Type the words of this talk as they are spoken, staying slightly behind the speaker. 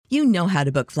You know how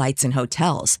to book flights and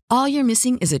hotels. All you're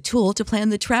missing is a tool to plan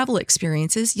the travel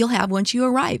experiences you'll have once you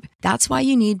arrive. That's why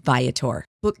you need Viator.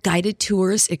 Book guided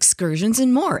tours, excursions,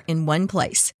 and more in one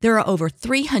place. There are over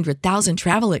 300,000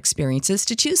 travel experiences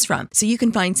to choose from, so you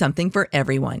can find something for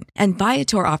everyone. And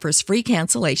Viator offers free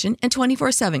cancellation and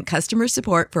 24/7 customer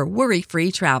support for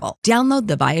worry-free travel. Download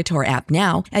the Viator app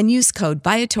now and use code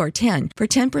Viator10 for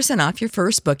 10% off your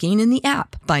first booking in the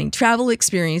app. Find travel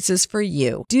experiences for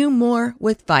you. Do more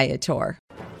with Viator.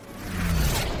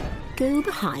 Go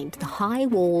behind the high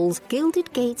walls,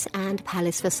 gilded gates and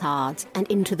palace facades and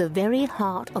into the very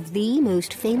heart of the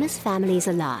most famous families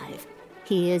alive.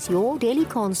 Here's your daily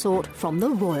consort from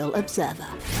the Royal Observer.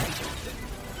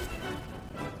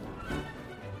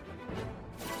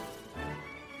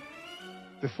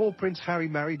 Before Prince Harry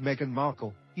married Meghan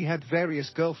Markle, he had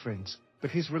various girlfriends, but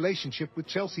his relationship with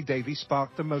Chelsy Davy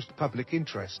sparked the most public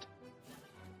interest.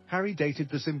 Harry dated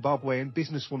the Zimbabwean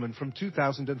businesswoman from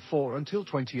 2004 until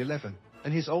 2011,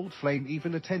 and his old flame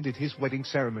even attended his wedding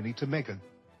ceremony to Meghan.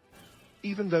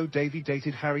 Even though Davy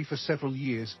dated Harry for several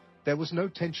years, there was no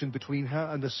tension between her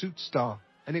and the suit star,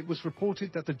 and it was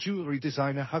reported that the jewelry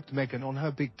designer hugged Meghan on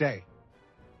her big day.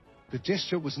 The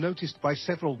gesture was noticed by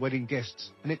several wedding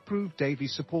guests, and it proved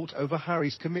Davy's support over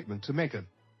Harry's commitment to Meghan.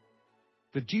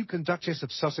 The Duke and Duchess of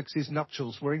Sussex's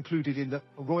nuptials were included in the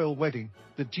royal wedding,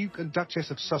 the Duke and Duchess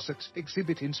of Sussex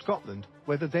exhibit in Scotland,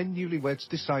 where the then newlyweds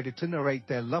decided to narrate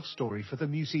their love story for the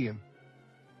museum.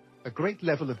 A great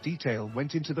level of detail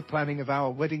went into the planning of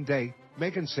our wedding day,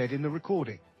 Meghan said in the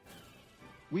recording.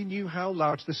 We knew how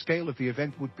large the scale of the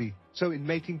event would be, so in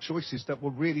making choices that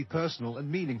were really personal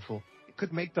and meaningful, it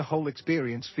could make the whole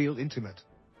experience feel intimate.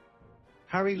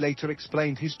 Harry later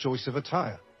explained his choice of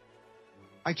attire.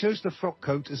 I chose the frock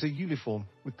coat as a uniform,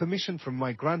 with permission from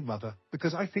my grandmother,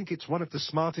 because I think it's one of the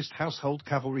smartest household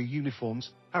cavalry uniforms,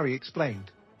 Harry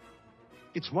explained.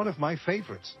 It's one of my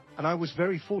favorites, and I was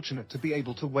very fortunate to be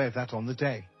able to wear that on the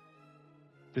day.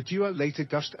 The duo later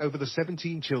gushed over the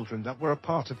 17 children that were a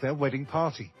part of their wedding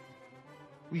party.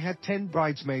 We had 10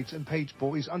 bridesmaids and page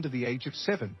boys under the age of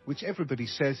 7, which everybody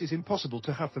says is impossible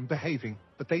to have them behaving,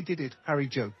 but they did it, Harry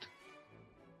joked.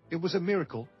 It was a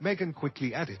miracle, Meghan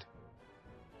quickly added.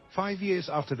 5 years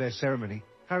after their ceremony,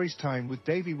 Harry's time with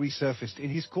Davy resurfaced in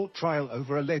his court trial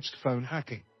over alleged phone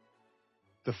hacking.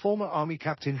 The former army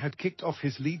captain had kicked off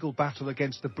his legal battle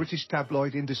against the British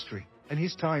tabloid industry, and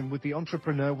his time with the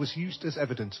entrepreneur was used as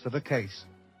evidence for the case.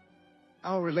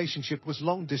 Our relationship was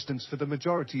long distance for the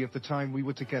majority of the time we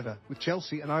were together, with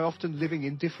Chelsy and I often living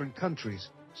in different countries,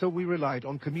 so we relied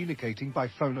on communicating by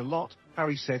phone a lot,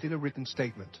 Harry said in a written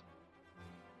statement.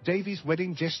 Davy's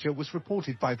wedding gesture was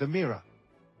reported by The Mirror.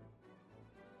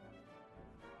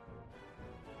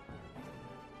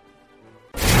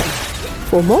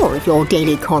 For more of your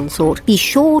daily consort, be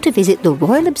sure to visit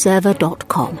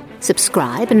theroyalobserver.com.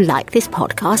 Subscribe and like this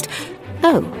podcast.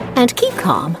 Oh, and keep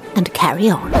calm and carry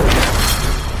on.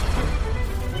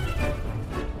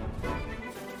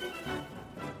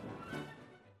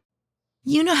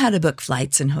 You know how to book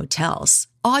flights and hotels.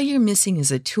 All you're missing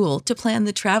is a tool to plan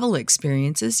the travel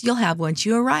experiences you'll have once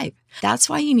you arrive. That's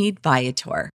why you need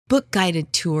Viator. Book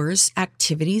guided tours,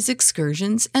 activities,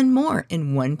 excursions, and more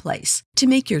in one place to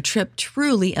make your trip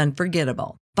truly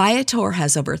unforgettable. Viator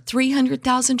has over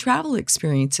 300,000 travel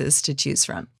experiences to choose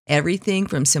from. Everything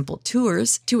from simple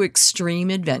tours to extreme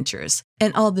adventures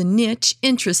and all the niche,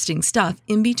 interesting stuff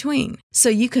in between. So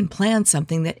you can plan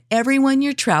something that everyone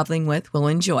you're traveling with will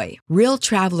enjoy. Real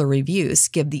traveler reviews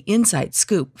give the inside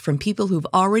scoop from people who've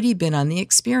already been on the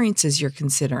experiences you're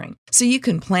considering. So you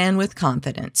can plan with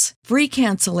confidence. Free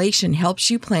cancellation helps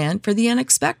you plan for the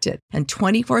unexpected. And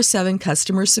 24/7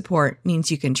 customer support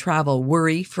means you can travel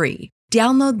worry-free.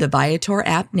 Download the Viator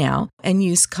app now and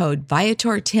use code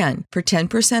Viator10 for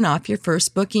 10% off your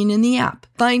first booking in the app.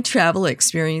 Find travel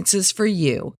experiences for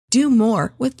you. Do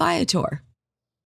more with Viator.